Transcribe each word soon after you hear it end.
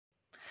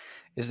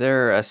Is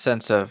there a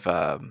sense of,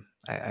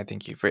 I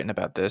think you've written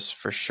about this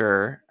for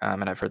sure,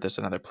 and I've heard this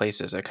in other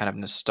places, a kind of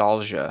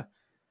nostalgia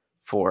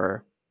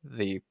for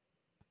the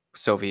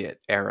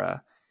Soviet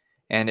era?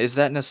 And is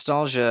that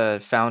nostalgia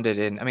founded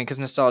in, I mean, because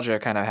nostalgia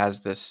kind of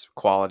has this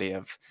quality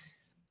of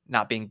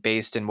not being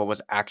based in what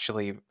was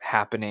actually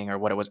happening or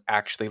what it was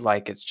actually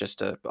like. It's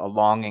just a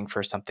longing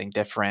for something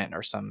different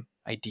or some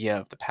idea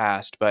of the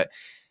past. But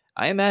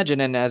I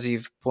imagine, and as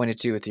you've pointed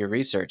to with your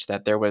research,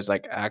 that there was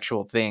like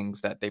actual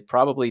things that they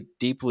probably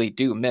deeply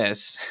do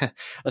miss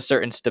a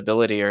certain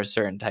stability or a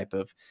certain type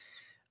of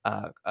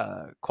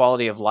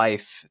quality of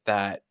life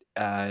that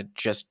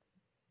just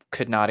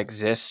could not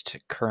exist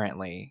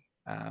currently.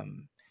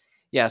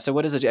 Yeah. So,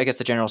 what is it? I guess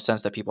the general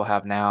sense that people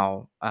have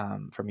now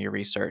from your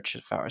research,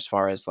 as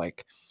far as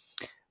like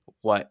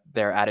what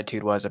their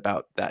attitude was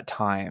about that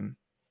time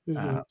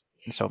Hmm.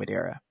 in Soviet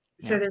era?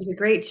 So Yeah. there's a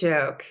great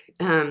joke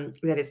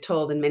that is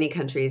told in many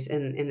countries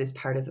in this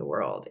part of the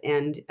world.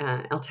 And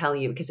I'll tell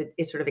you because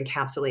it sort of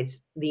encapsulates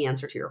the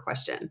answer to your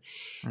question.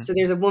 Mm. So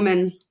there's a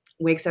woman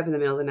wakes up in the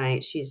middle of the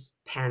night. She's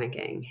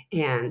panicking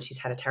and she's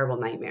had a terrible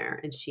nightmare.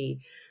 And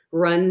she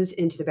runs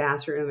into the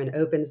bathroom and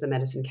opens the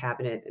medicine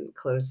cabinet and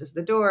closes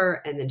the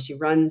door. And then she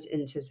runs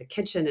into the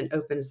kitchen and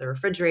opens the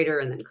refrigerator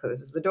and then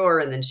closes the door.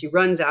 And then she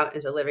runs out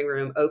into the living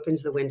room,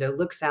 opens the window,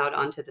 looks out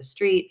onto the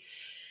street,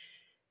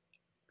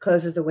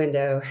 closes the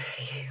window,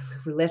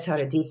 lets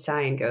out a deep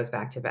sigh and goes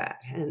back to bed.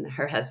 And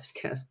her husband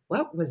goes,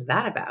 "What was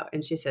that about?"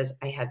 And she says,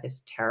 "I had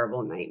this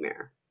terrible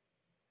nightmare.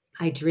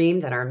 I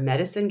dreamed that our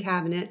medicine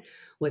cabinet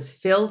was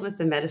filled with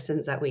the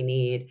medicines that we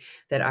need,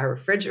 that our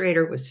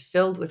refrigerator was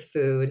filled with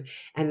food,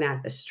 and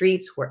that the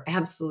streets were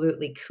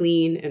absolutely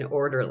clean and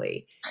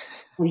orderly."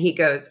 And he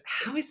goes,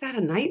 "How is that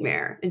a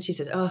nightmare?" And she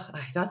says, "Oh,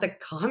 I thought the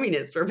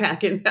communists were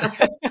back in power."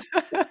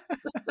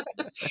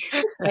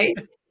 Right?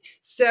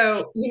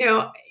 So,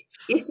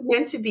 it's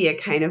meant to be a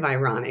kind of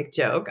ironic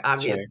joke, Sure.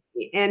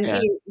 obviously. And, Yeah.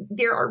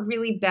 there are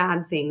really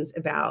bad things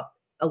about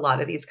a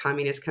lot of these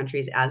communist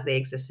countries as they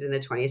existed in the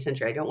 20th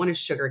century. I don't want to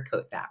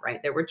sugarcoat that,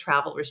 right? There were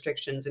travel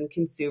restrictions and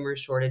consumer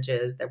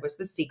shortages. There was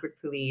the secret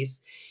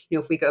police.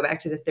 If we go back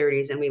to the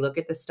 30s and we look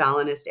at the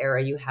Stalinist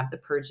era, you have the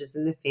purges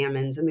and the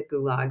famines and the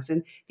gulags.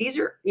 And these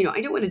are,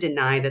 I don't want to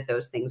deny that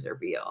those things are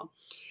real.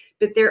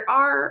 But there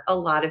are a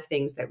lot of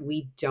things that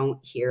we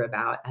don't hear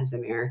about as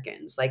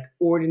Americans, like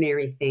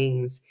ordinary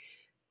things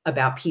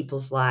about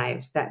people's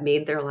lives that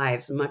made their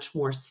lives much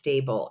more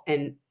stable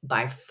and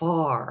by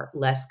far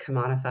less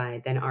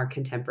commodified than our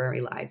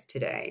contemporary lives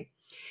today.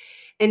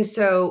 And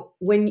so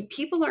when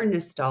people are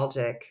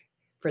nostalgic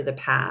for the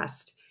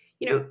past,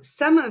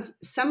 some of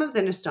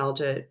the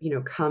nostalgia,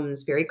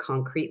 comes very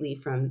concretely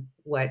from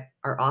what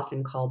are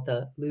often called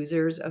the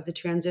losers of the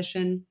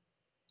transition.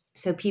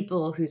 So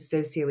people whose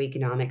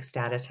socioeconomic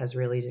status has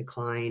really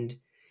declined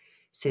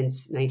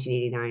since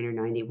 1989 or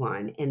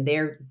 91, and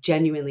they're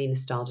genuinely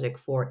nostalgic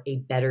for a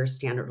better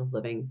standard of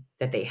living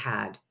that they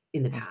had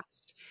in the Mm.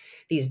 past.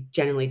 These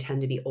generally tend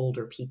to be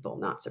older people,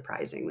 not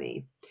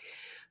surprisingly.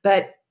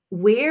 But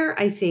where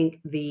I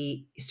think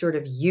the sort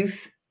of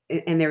youth,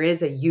 and there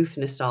is a youth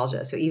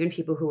nostalgia. So even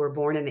people who were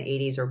born in the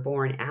 80s or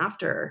born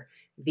after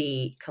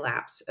the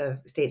collapse of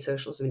state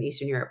socialism in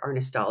Eastern Europe are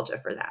nostalgic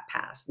Mm. for that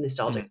past,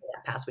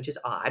 which is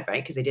odd,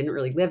 right? Because they didn't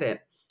really live it.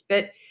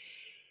 But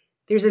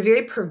there's a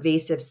very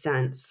pervasive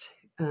sense,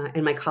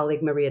 and my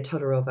colleague Maria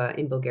Todorova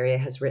in Bulgaria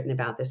has written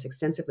about this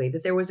extensively,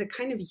 that there was a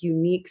kind of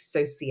unique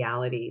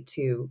sociality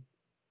to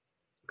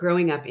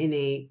growing up in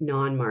a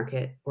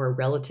non-market or a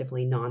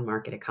relatively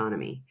non-market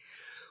economy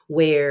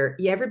where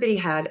everybody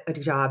had a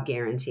job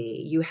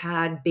guarantee. You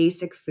had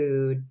basic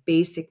food,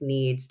 basic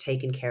needs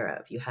taken care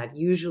of. You had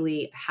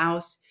usually a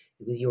house.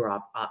 You were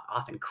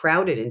often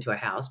crowded into a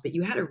house, but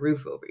you had a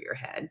roof over your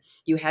head.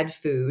 You had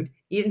food.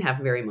 You didn't have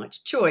very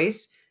much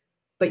choice,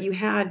 but you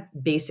had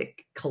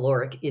basic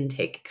caloric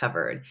intake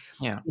covered.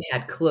 Yeah. You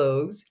had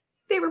clothes.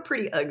 They were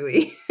pretty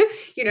ugly,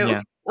 you know,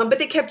 Yeah. but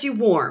they kept you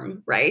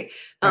warm, right?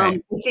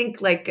 Right. I think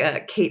like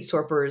Kate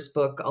Sorper's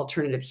book,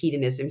 Alternative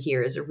Hedonism,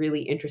 here is a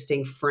really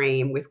interesting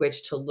frame with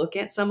which to look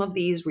at some of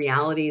these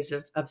realities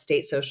of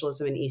state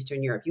socialism in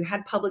Eastern Europe. You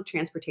had public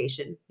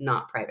transportation,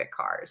 not private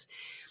cars.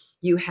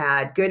 You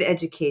had good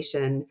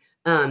education,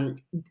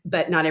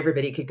 but not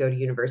everybody could go to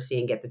university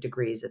and get the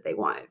degrees that they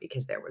wanted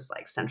because there was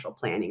like central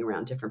planning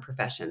around different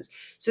professions.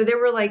 So there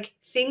were like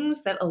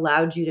things that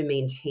allowed you to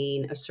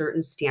maintain a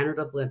certain standard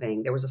of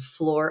living. There was a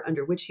floor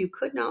under which you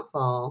could not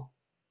fall.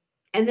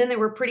 And then there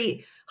were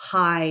pretty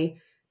high,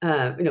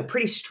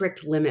 pretty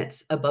strict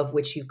limits above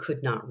which you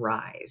could not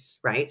rise,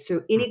 right? So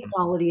Mhm.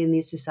 inequality in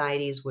these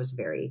societies was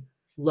very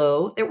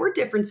low. There were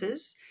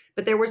differences,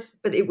 but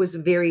it was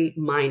very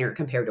minor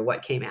compared to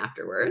what came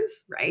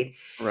afterwards, right?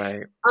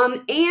 Right.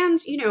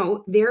 And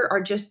there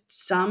are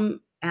just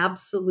some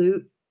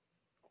absolute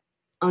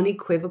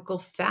unequivocal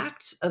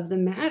facts of the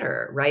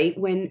matter, right?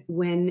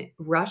 When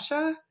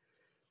Russia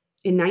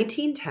in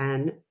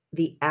 1910,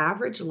 the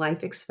average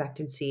life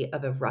expectancy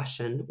of a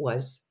Russian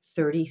was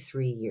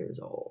 33 years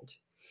old.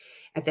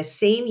 At the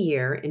same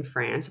year in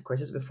France, of course,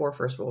 this is before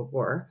First World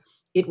War,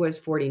 it was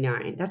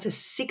 49. That's a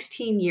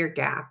 16-year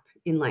gap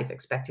in life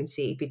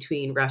expectancy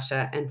between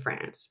Russia and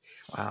France.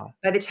 Wow.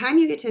 By the time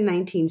you get to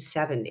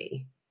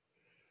 1970,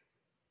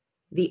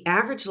 the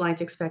average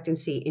life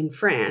expectancy in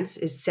France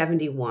is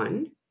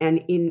 71.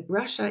 And in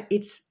Russia,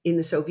 it's in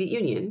the Soviet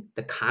Union,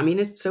 the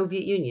communist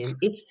Soviet Union,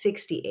 it's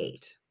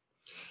 68.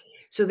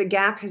 So the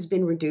gap has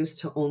been reduced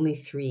to only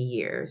 3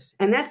 years.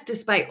 And that's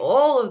despite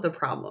all of the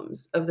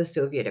problems of the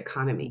Soviet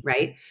economy,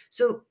 right?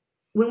 So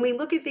when we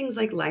look at things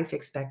like life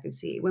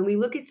expectancy, when we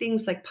look at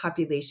things like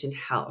population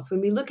health,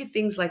 when we look at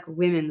things like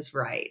women's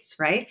rights,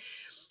 right?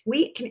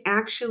 We can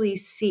actually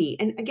see,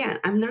 and again,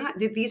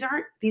 these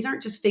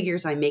aren't just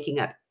figures I'm making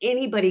up.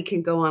 Anybody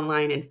can go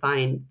online and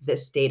find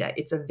this data.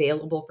 It's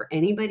available for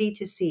anybody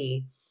to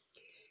see.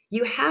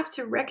 You have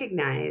to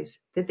recognize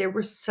that there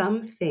were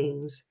some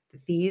things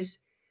that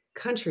these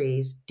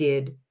countries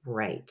did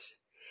right.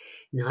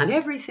 Not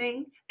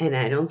everything, and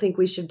I don't think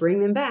we should bring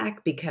them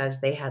back because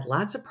they had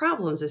lots of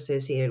problems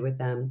associated with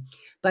them.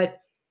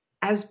 But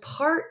as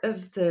part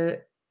of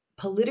the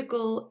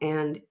political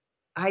and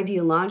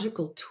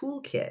ideological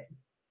toolkit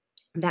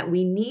that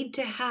we need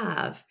to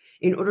have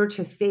in order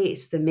to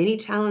face the many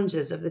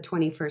challenges of the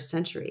 21st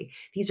century.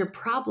 These are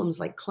problems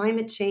like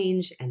climate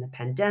change and the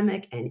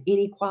pandemic and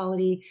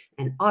inequality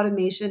and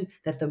automation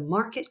that the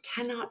market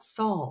cannot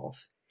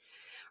solve.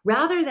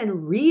 Rather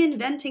than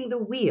reinventing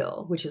the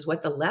wheel, which is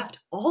what the left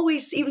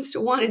always seems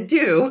to want to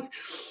do,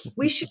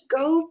 we should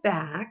go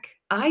back,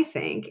 I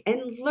think,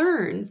 and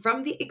learn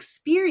from the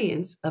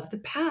experience of the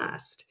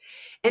past.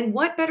 And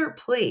what better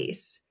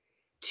place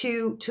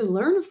to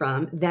learn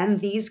from than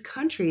these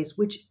countries,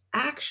 which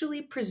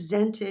actually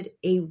presented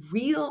a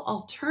real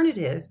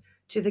alternative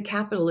to the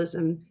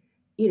capitalism,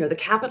 the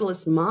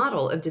capitalist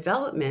model of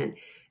development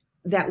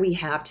that we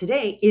have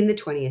today in the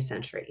 20th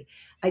century.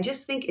 I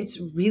just think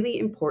it's really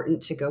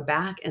important to go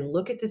back and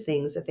look at the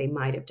things that they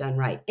might have done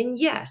right. And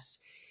yes,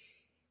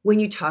 when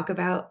you talk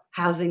about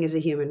housing as a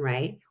human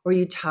right, or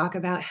you talk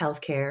about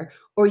healthcare,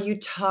 or you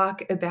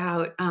talk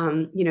about,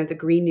 the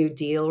Green New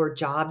Deal or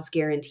jobs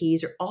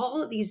guarantees, or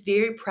all of these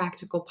very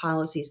practical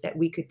policies that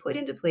we could put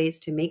into place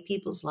to make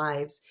people's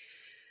lives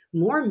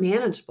more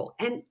manageable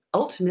and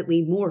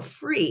ultimately more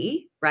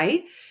free,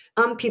 right?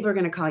 People are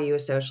going to call you a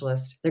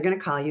socialist. They're going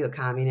to call you a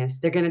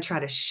communist. They're going to try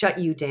to shut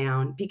you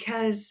down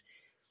because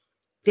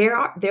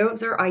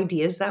those are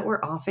ideas that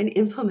were often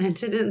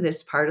implemented in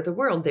this part of the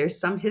world. There's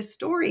some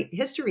history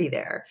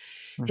there,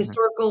 Mhm.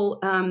 historical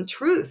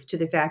truth to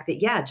the fact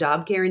that, yeah,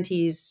 job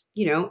guarantees,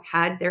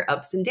 had their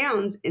ups and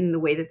downs in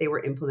the way that they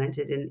were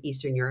implemented in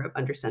Eastern Europe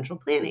under central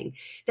planning.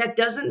 That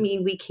doesn't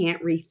mean we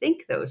can't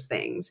rethink those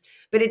things,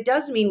 but it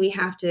does mean we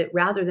have to,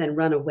 rather than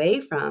run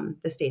away from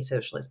the state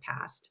socialist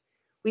past,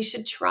 we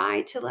should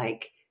try to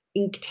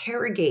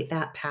interrogate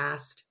that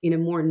past in a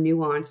more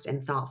nuanced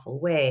and thoughtful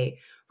way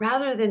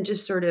rather than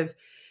just sort of,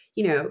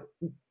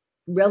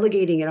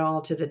 relegating it all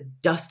to the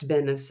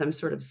dustbin of some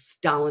sort of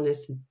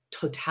Stalinist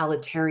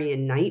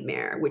totalitarian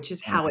nightmare, which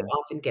is how it Mhm.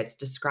 often gets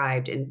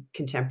described in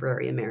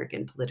contemporary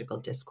American political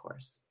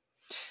discourse.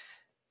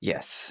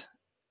 Yes.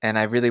 And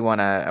I want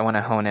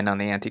to hone in on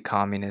the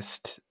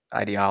anti-communist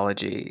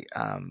ideology,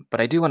 but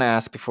I do want to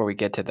ask before we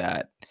get to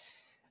that,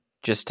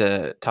 just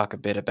to talk a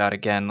bit about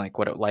again, like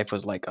what life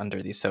was like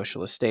under these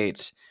socialist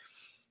states.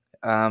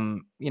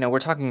 We're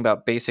talking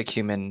about basic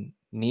human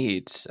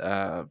needs,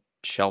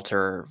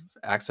 shelter,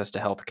 access to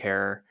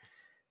healthcare,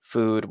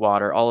 food,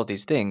 water, all of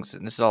these things,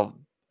 and this is all,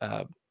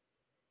 uh,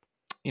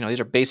 these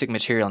are basic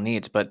material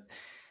needs. But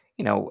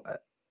you know, uh,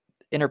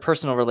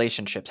 interpersonal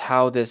relationships,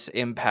 how this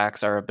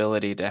impacts our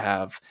ability to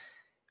have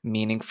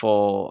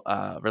meaningful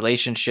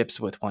relationships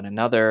with one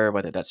another,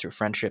 whether that's through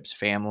friendships,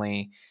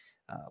 family,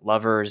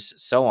 lovers,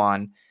 so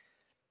on.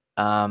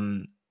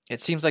 Um, it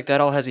seems like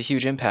that all has a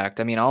huge impact.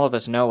 I mean, all of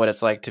us know what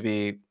it's like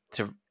to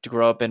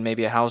grow up in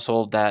maybe a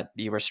household that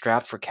you were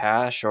strapped for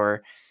cash,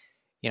 or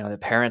the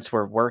parents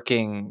were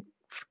working,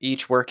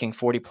 each working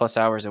 40 plus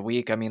hours a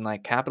week. I mean,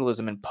 like,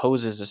 capitalism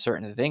imposes a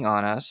certain thing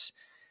on us,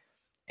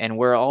 and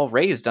we're all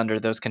raised under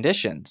those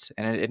conditions,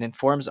 and it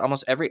informs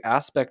almost every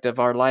aspect of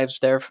our lives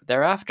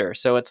thereafter.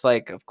 So it's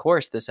like, of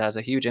course, this has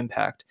a huge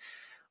impact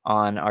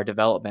on our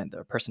development,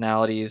 our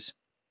personalities,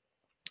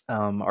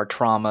 our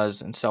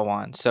traumas, and so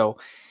on. So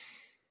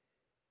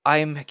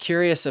I'm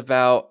curious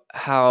about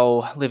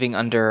how living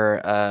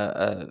under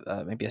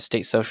maybe a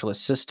state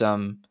socialist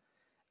system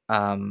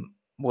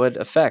would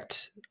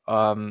affect,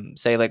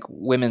 say, like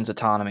women's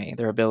autonomy,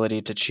 their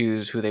ability to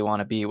choose who they want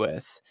to be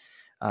with,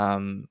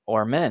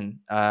 or men,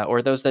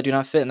 or those that do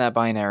not fit in that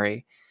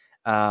binary.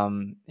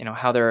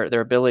 How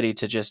their ability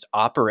to just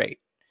operate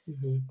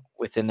Mhm.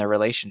 within their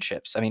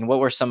relationships. I mean, what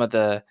were some of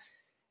the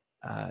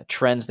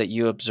trends that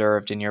you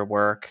observed in your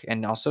work,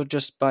 and also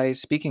just by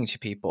speaking to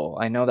people?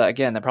 I know that,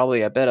 again, that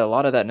probably, I bet a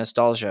lot of that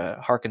nostalgia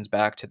harkens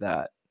back to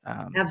that.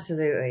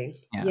 Absolutely.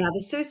 Yeah. Yeah,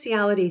 the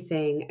sociality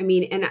thing. I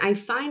mean, and I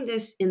find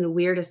this in the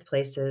weirdest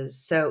places.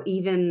 So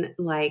even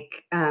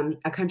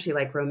a country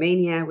like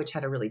Romania, which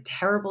had a really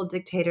terrible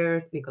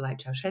dictator, Nicolae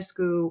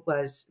Ceausescu,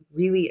 was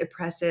really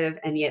oppressive,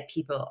 and yet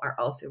people are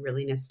also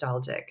really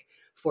nostalgic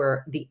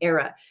for the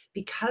era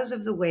because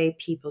of the way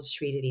people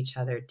treated each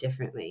other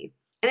differently.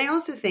 And I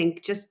also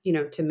think, just,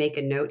 to make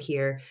a note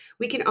here,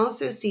 we can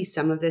also see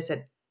some of this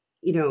at,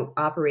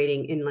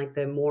 operating in like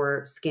the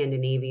more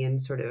Scandinavian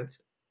sort of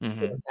Hmm.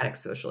 democratic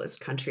socialist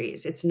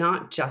countries. It's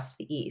not just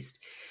the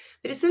East.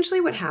 But essentially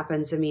what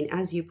happens, I mean,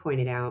 as you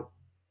pointed out,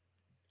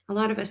 a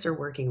lot of us are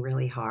working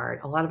really hard.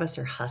 A lot of us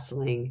are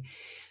hustling.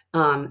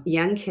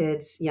 Young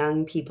kids,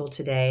 young people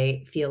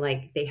today feel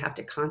like they have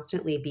to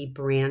constantly be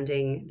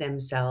branding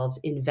themselves,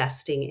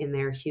 investing in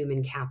their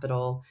human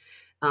capital.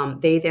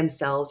 They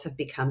themselves have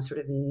become sort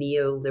of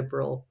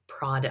neoliberal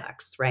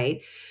products,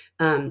 right?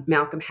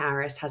 Malcolm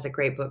Harris has a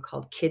great book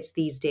called Kids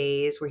These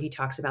Days, where he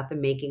talks about the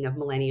making of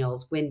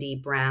millennials. Wendy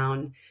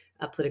Brown,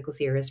 a political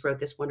theorist, wrote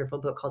this wonderful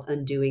book called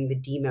Undoing the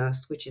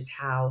Demos, which is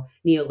how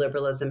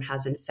neoliberalism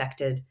has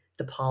infected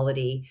the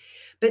polity.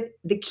 But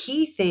the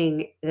key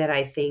thing that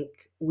I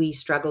think we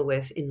struggle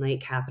with in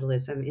late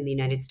capitalism in the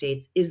United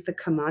States is the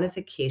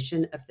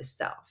commodification of the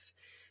self,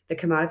 the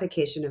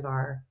commodification of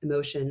our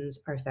emotions,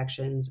 our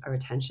affections, our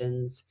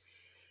attentions,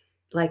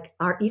 like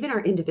even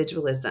our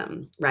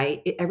individualism,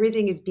 right?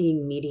 Everything is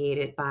being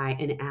mediated by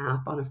an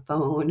app on a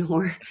phone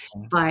or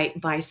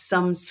by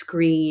some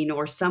screen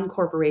or some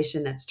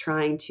corporation that's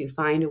trying to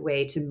find a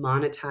way to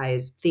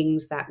monetize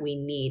things that we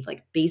need,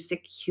 like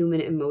basic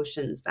human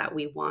emotions that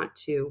we want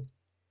to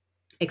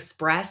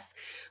express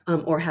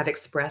or have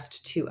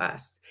expressed to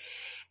us.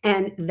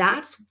 And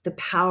that's the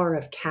power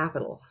of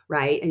capital,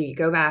 right? And you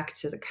go back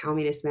to the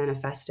Communist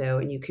Manifesto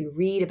and you can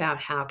read about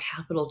how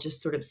capital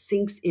just sort of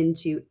sinks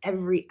into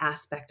every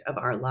aspect of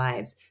our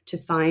lives to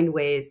find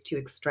ways to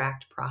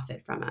extract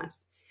profit from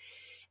us.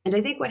 And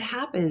I think what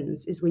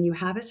happens is when you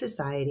have a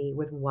society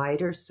with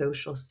wider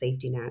social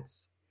safety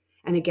nets,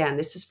 and again,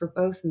 this is for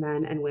both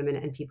men and women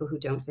and people who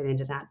don't fit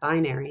into that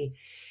binary,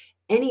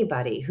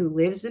 anybody who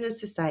lives in a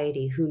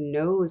society who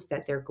knows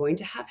that they're going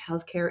to have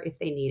healthcare if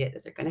they need it,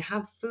 that they're going to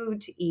have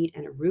food to eat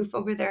and a roof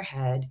over their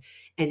head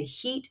and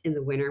heat in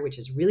the winter, which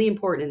is really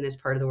important in this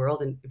part of the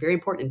world and very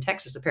important in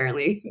Texas,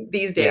 apparently,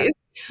 these Yeah. days.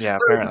 Yeah, um,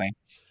 apparently.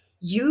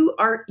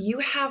 you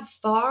have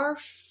far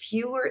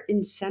fewer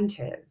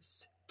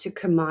incentives to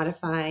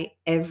commodify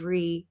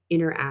every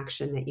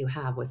interaction that you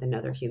have with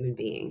another human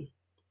being.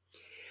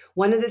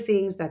 One of the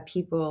things that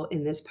people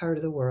in this part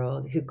of the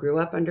world who grew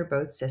up under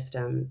both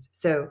systems,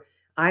 so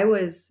I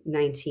was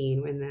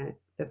 19 when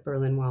the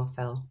Berlin Wall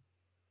fell,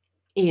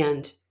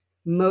 and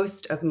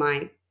most of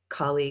my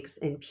colleagues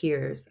and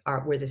peers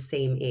were the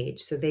same age.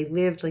 So they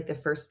lived like the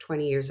first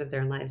 20 years of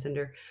their lives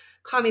under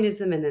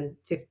communism and then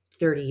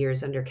 30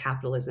 years under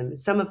capitalism. And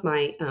some of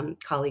my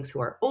colleagues who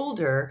are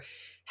older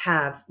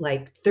have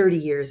like 30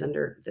 years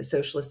under the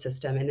socialist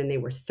system. And then they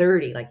were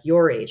 30, like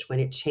your age when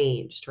it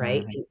changed,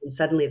 right? Hmm. And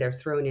suddenly they're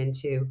thrown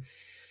into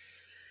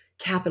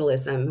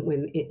capitalism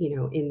when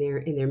in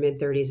their mid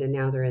 30s, and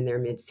now they're in their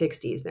mid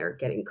 60s. They're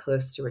getting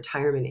close to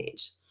retirement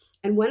age.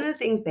 And one of the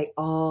things they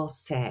all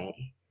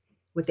say,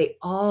 what they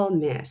all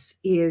miss,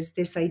 is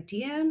this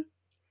idea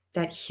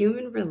that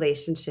human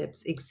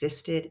relationships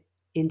existed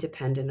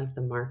independent of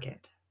the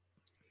market.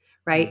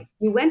 Right?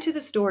 You went to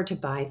the store to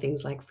buy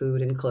things like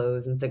food and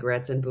clothes and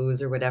cigarettes and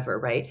booze or whatever,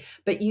 right?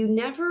 But you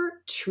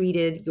never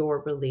treated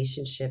your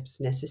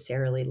relationships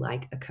necessarily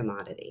like a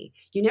commodity.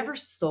 You never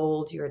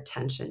sold your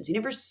attentions. You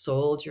never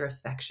sold your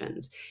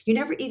affections. You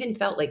never even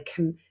felt like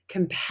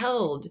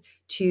compelled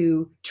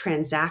to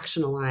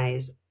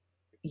transactionalize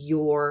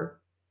your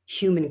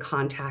human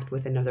contact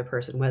with another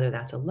person, whether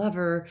that's a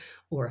lover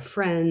or a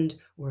friend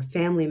or a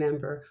family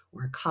member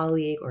or a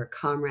colleague or a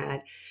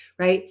comrade,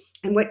 right?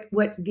 And what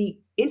the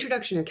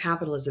introduction of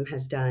capitalism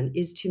has done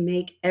is to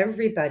make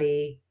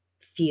everybody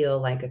feel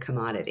like a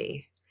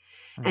commodity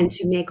and Hmm.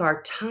 to make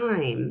our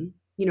time,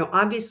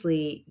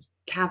 obviously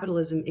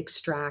capitalism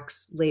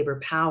extracts labor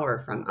power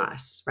from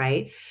us,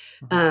 right?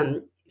 Hmm.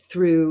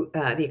 Through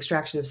the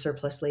extraction of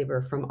surplus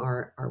labor from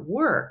our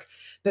work.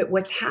 But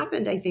what's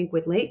happened, I think,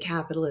 with late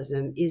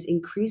capitalism is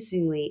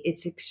increasingly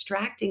it's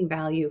extracting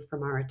value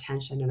from our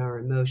attention and our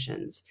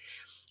emotions.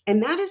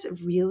 And that is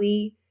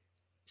really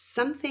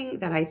something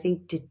that I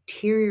think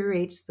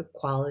deteriorates the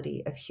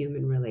quality of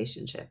human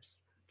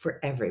relationships for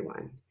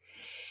everyone.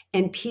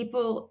 And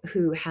people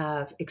who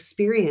have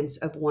experience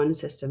of one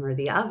system or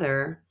the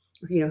other,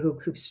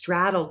 who've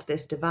straddled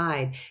this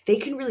divide, they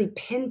can really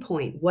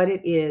pinpoint what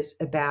it is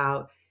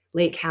about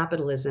late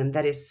capitalism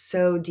that is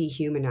so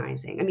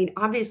dehumanizing. I mean,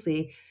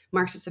 obviously,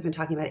 Marxists have been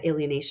talking about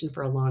alienation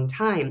for a long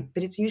time,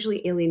 but it's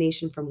usually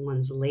alienation from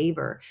one's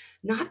labor,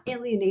 not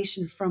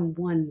alienation from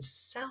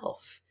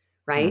oneself,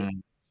 right? Hmm.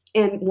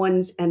 And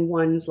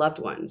one's loved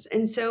ones.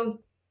 And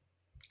so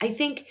I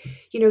think,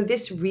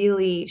 this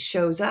really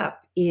shows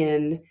up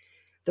in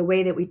the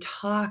way that we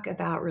talk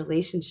about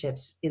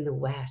relationships in the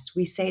West.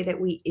 We say that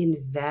we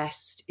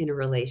invest in a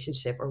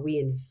relationship or we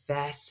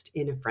invest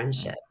in a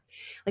friendship.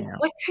 Like, Yeah.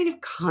 what kind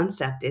of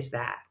concept is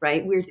that,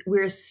 right?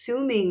 We're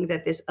assuming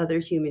that this other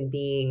human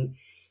being,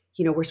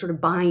 we're sort of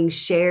buying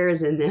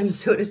shares in them,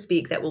 so to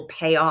speak, that will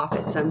pay off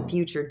at some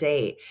future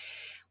date.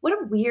 what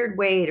a weird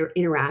way to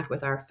interact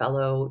with our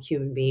fellow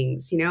human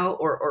beings,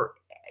 or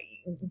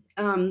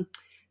um,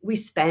 we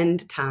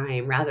spend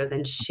time rather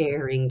than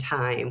sharing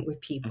time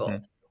with people.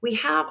 Mhm. We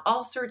have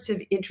all sorts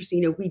of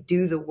interesting, we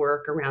do the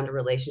work around a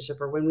relationship,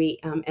 or when we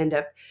end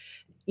up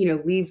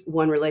leave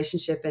one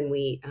relationship and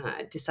we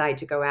decide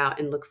to go out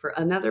and look for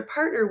another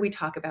partner, we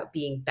talk about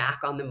being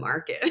back on the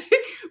market,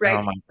 Oh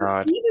right? my So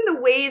god. even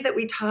the ways that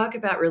we talk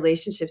about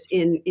relationships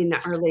in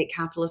our late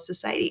capitalist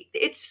society,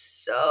 it's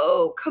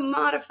so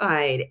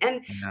commodified.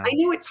 And I Yeah.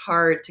 know it's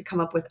hard to come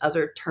up with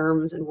other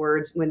terms and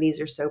words when these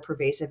are so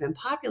pervasive and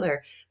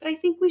popular, but I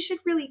think we should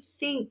really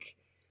think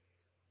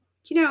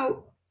you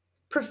know,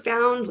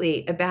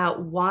 profoundly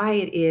about why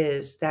it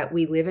is that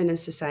we live in a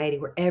society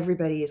where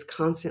everybody is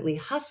constantly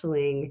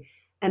hustling,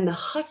 and the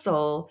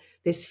hustle,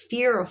 this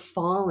fear of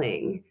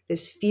falling,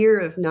 this fear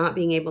of not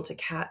being able to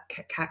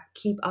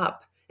keep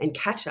up and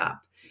catch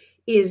up,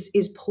 is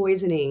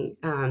poisoning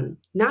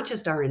not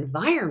just our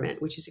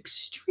environment, which is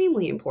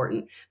extremely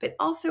important, but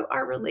also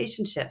our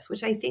relationships,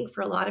 which I think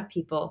for a lot of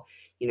people,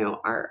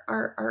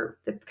 are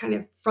the kind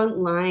of front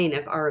line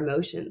of our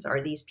emotions,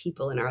 are these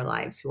people in our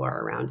lives who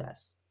are around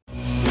us.